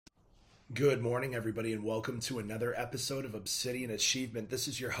Good morning, everybody, and welcome to another episode of Obsidian Achievement. This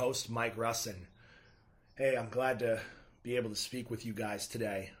is your host, Mike Russin. Hey, I'm glad to be able to speak with you guys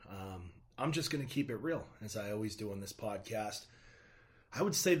today. I'm just going to keep it real, as I always do on this podcast. I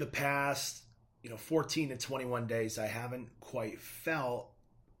would say the past, 14 to 21 days, I haven't quite felt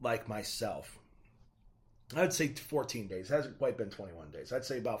like myself. I'd say 14 days. It hasn't quite been 21 days. I'd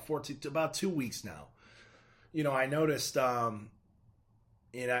say about 2 weeks now. I noticed...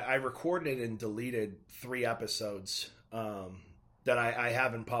 I recorded and deleted 3 episodes that I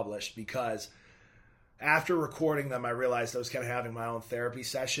haven't published because after recording them, I realized I was kind of having my own therapy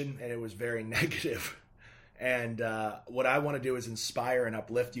session and it was very negative. And what I want to do is inspire and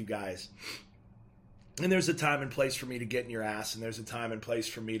uplift you guys. And there's a time and place for me to get in your ass, and there's a time and place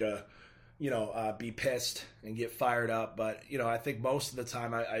for me to, be pissed and get fired up. But, I think most of the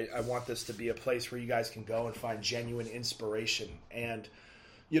time I want this to be a place where you guys can go and find genuine inspiration. And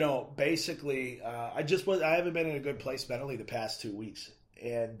basically, I haven't been in a good place mentally the past 2 weeks.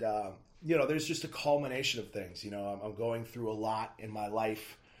 And, there's just a culmination of things. I'm going through a lot in my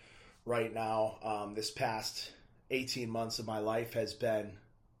life right now. This past 18 months of my life has been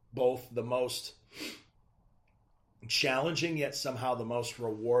both the most challenging, yet somehow the most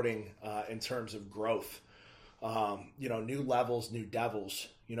rewarding in terms of growth. New levels, new devils.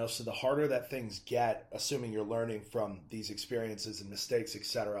 So the harder that things get, assuming you're learning from these experiences and mistakes,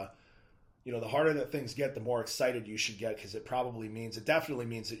 etc., the harder that things get, the more excited you should get, because it definitely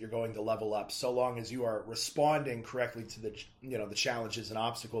means that you're going to level up, so long as you are responding correctly to the challenges and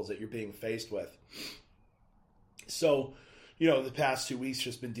obstacles that you're being faced with. So, the past 2 weeks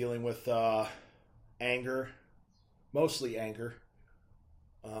just been dealing with anger, mostly anger.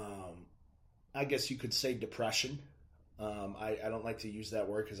 I guess you could say depression. I don't like to use that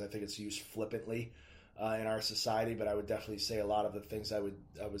word because I think it's used flippantly in our society, but I would definitely say a lot of the things I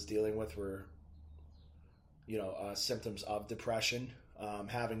was dealing with were, symptoms of depression,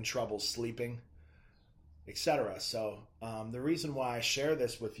 having trouble sleeping, etc. So the reason why I share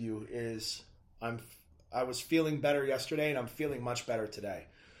this with you is I was feeling better yesterday, and I'm feeling much better today.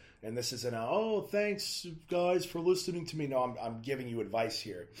 And this isn't thanks guys for listening to me. No, I'm giving you advice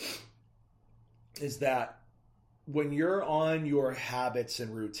here. Is that when you're on your habits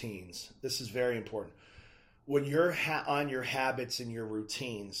and routines, this is very important. When you're on your habits and your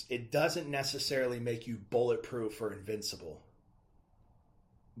routines, it doesn't necessarily make you bulletproof or invincible.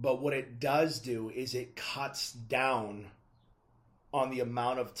 But what it does do is it cuts down on the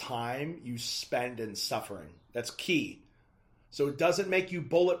amount of time you spend in suffering. That's key. So it doesn't make you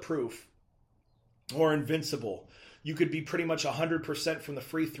bulletproof or invincible. You could be pretty much 100% from the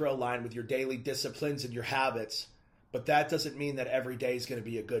free throw line with your daily disciplines and your habits, but that doesn't mean that every day is going to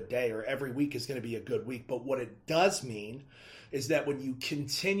be a good day or every week is going to be a good week. But what it does mean is that when you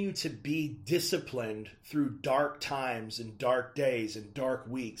continue to be disciplined through dark times and dark days and dark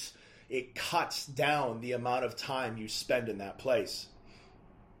weeks, it cuts down the amount of time you spend in that place.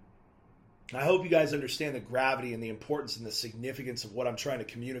 I hope you guys understand the gravity and the importance and the significance of what I'm trying to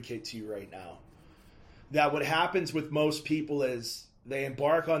communicate to you right now. That what happens with most people is they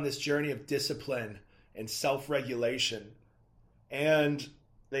embark on this journey of discipline and self-regulation, and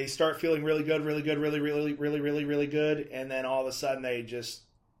they start feeling really good, really good, and then all of a sudden they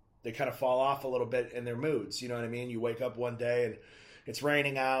kind of fall off a little bit in their moods. You know what I mean? You wake up one day and it's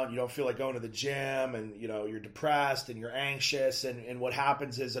raining out, you don't feel like going to the gym, and you're depressed and you're anxious, and what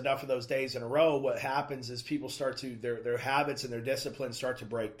happens is enough of those days in a row, what happens is people start to, their habits and their disciplines start to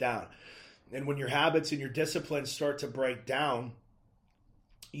break down. And when your habits and your disciplines start to break down,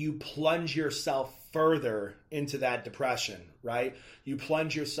 you plunge yourself further into that depression, right? You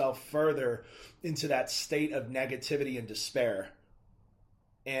plunge yourself further into that state of negativity and despair.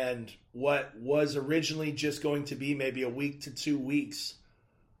 And what was originally just going to be maybe a week to 2 weeks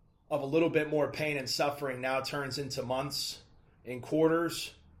of a little bit more pain and suffering now turns into months and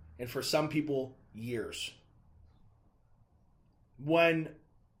quarters, and for some people, years. When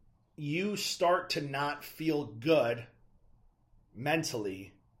you start to not feel good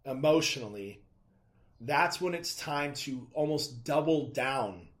mentally, emotionally, that's when it's time to almost double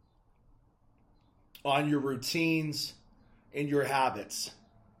down on your routines and your habits.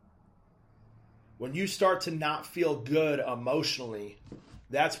 When you start to not feel good emotionally,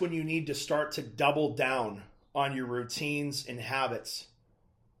 that's when you need to start to double down on your routines and habits.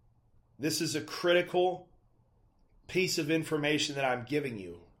 This is a critical piece of information that I'm giving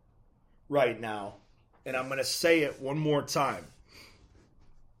you right now, and I'm going to say it one more time.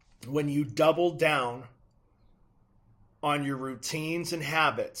 When you double down on your routines and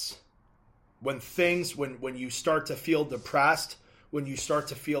habits, when you start to feel depressed, when you start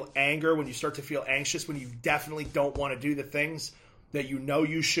to feel anger, when you start to feel anxious, when you definitely don't want to do the things that you know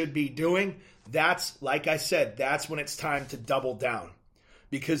you should be doing, that's, like I said, that's when it's time to double down.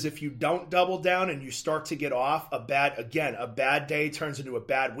 Because if you don't double down and you start to get off, a bad day turns into a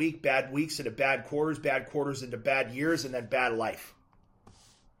bad weeks into bad quarters into bad years, and then bad life.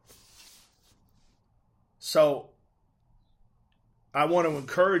 So I want to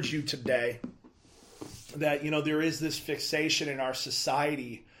encourage you today that, there is this fixation in our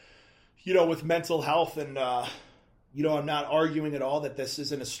society, with mental health. And, I'm not arguing at all that this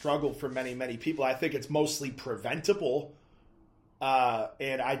isn't a struggle for many, many people. I think it's mostly preventable.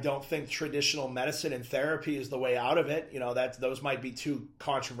 And I don't think traditional medicine and therapy is the way out of it. Those might be two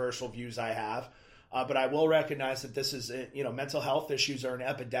controversial views I have. But I will recognize that this is, mental health issues are an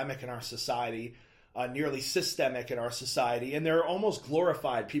epidemic in our society. Nearly systemic in our society, and they're almost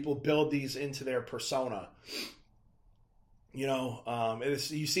glorified. People build these into their persona.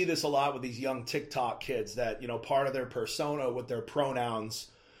 You see this a lot with these young TikTok kids that, part of their persona with their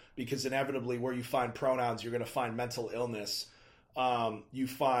pronouns, because inevitably where you find pronouns, you're going to find mental illness. You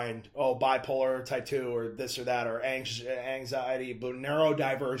find, bipolar type 2 or this or that, or anxiety, but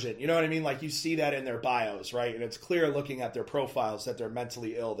neurodivergent. You know what I mean? Like, you see that in their bios, right? And it's clear looking at their profiles that they're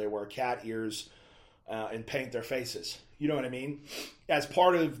mentally ill. They wear cat ears and paint their faces. You know what I mean? As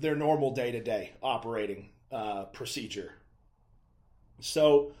part of their normal day-to-day operating procedure.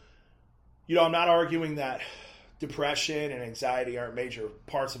 So, I'm not arguing that depression and anxiety aren't major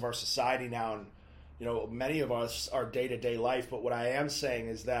parts of our society now, and, many of us are day-to-day life. But what I am saying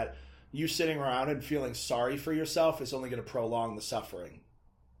is that you sitting around and feeling sorry for yourself is only going to prolong the suffering.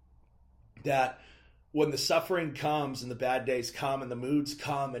 That when the suffering comes and the bad days come and the moods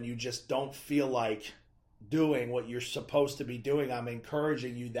come and you just don't feel like doing what you're supposed to be doing, I'm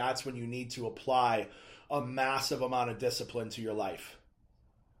encouraging you, that's when you need to apply a massive amount of discipline to your life.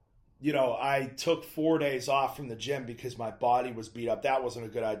 I took 4 days off from the gym because my body was beat up. That wasn't a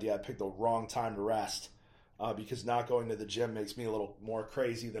good idea. I picked the wrong time to rest because not going to the gym makes me a little more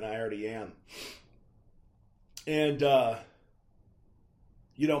crazy than I already am. And,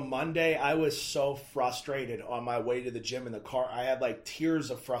 Monday, I was so frustrated on my way to the gym in the car. I had like tears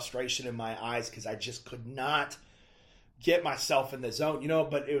of frustration in my eyes because I just could not get myself in the zone,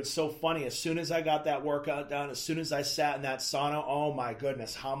 but it was so funny. As soon as I got that workout done, as soon as I sat in that sauna, oh my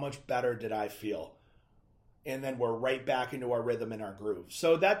goodness, how much better did I feel? And then we're right back into our rhythm and our groove.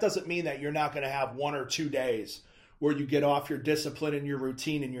 So that doesn't mean that you're not going to have 1 or 2 days where you get off your discipline and your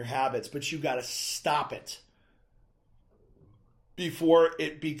routine and your habits, but you got to stop it before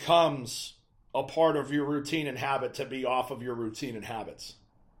it becomes a part of your routine and habit to be off of your routine and habits.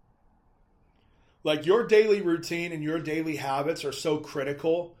 Like, your daily routine and your daily habits are so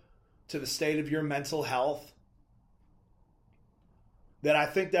critical to the state of your mental health that I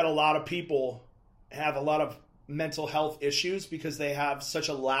think that a lot of people have a lot of mental health issues because they have such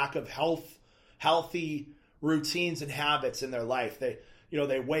a lack of healthy routines and habits in their life. They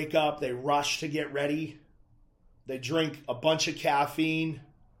wake up, they rush to get ready, they drink a bunch of caffeine.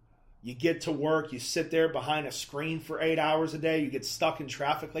 You get to work, you sit there behind a screen for 8 hours a day, you get stuck in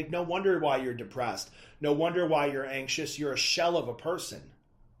traffic. Like, no wonder why you're depressed. No wonder why you're anxious. You're a shell of a person.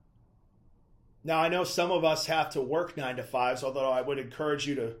 Now, I know some of us have to work 9 to 5s, although I would encourage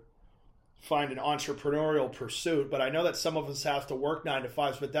you to find an entrepreneurial pursuit. But I know that some of us have to work 9 to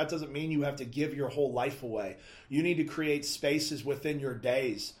 5s, but that doesn't mean you have to give your whole life away. You need to create spaces within your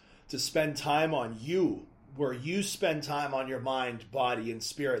days to spend time on you, where you spend time on your mind, body, and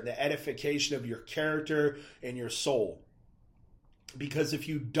spirit, the edification of your character and your soul. Because if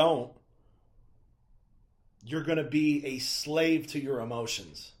you don't, you're going to be a slave to your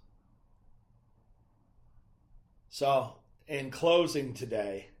emotions. So, in closing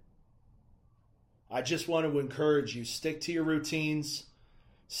today, I just want to encourage you, stick to your routines,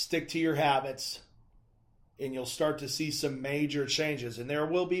 stick to your habits, and you'll start to see some major changes. And there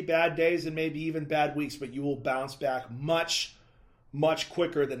will be bad days and maybe even bad weeks, but you will bounce back much, much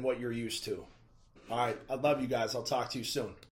quicker than what you're used to. All right. I love you guys. I'll talk to you soon.